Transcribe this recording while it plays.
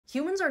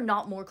Humans are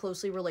not more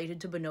closely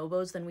related to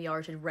bonobos than we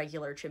are to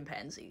regular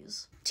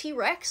chimpanzees.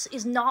 T-Rex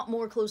is not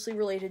more closely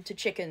related to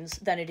chickens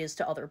than it is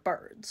to other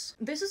birds.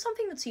 This is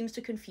something that seems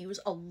to confuse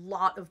a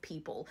lot of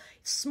people,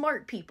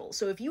 smart people,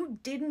 so if you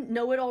didn't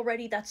know it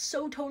already, that's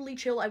so totally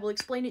chill, I will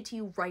explain it to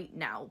you right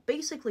now.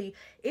 Basically,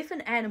 if an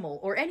animal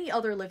or any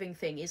other living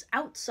thing is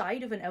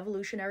outside of an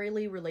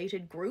evolutionarily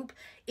related group,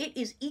 it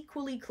is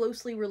equally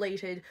closely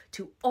related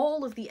to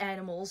all of the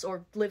animals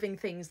or living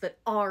things that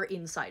are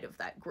inside of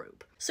that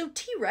group. So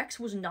T-Rex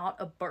was not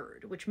a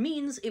bird, which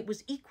means it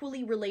was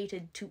equally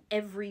related to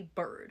every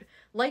bird.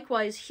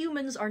 Likewise,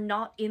 humans are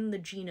not in the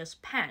genus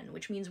Pan,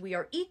 which means we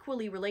are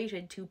equally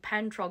related to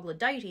Pan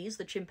troglodytes,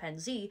 the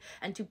chimpanzee,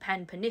 and to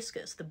Pan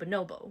paniscus, the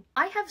bonobo.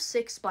 I have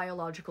 6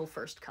 biological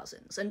first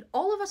cousins, and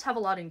all of us have a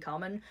lot in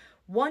common.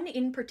 One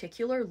in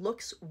particular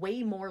looks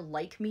way more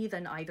like me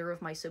than either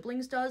of my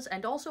siblings does,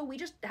 and also we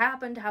just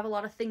happen to have a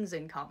lot of things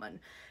in common.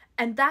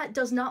 And that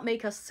does not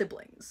make us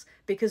siblings,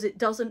 because it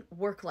doesn't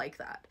work like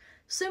that.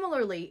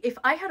 Similarly, if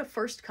I had a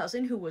first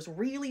cousin who was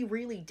really,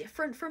 really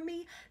different from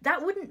me,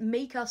 that wouldn't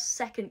make us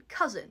second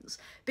cousins,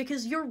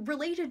 because your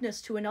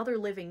relatedness to another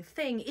living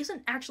thing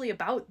isn't actually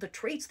about the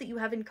traits that you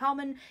have in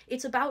common,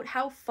 it's about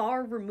how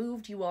far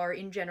removed you are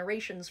in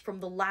generations from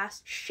the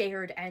last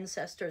shared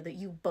ancestor that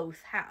you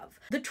both have.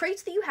 The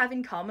traits that you have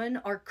in common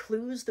are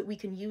clues that we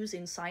can use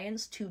in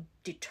science to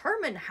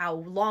determine how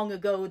long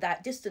ago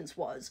that distance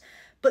was,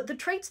 but the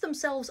traits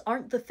themselves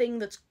aren't the thing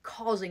that's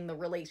causing the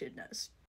relatedness.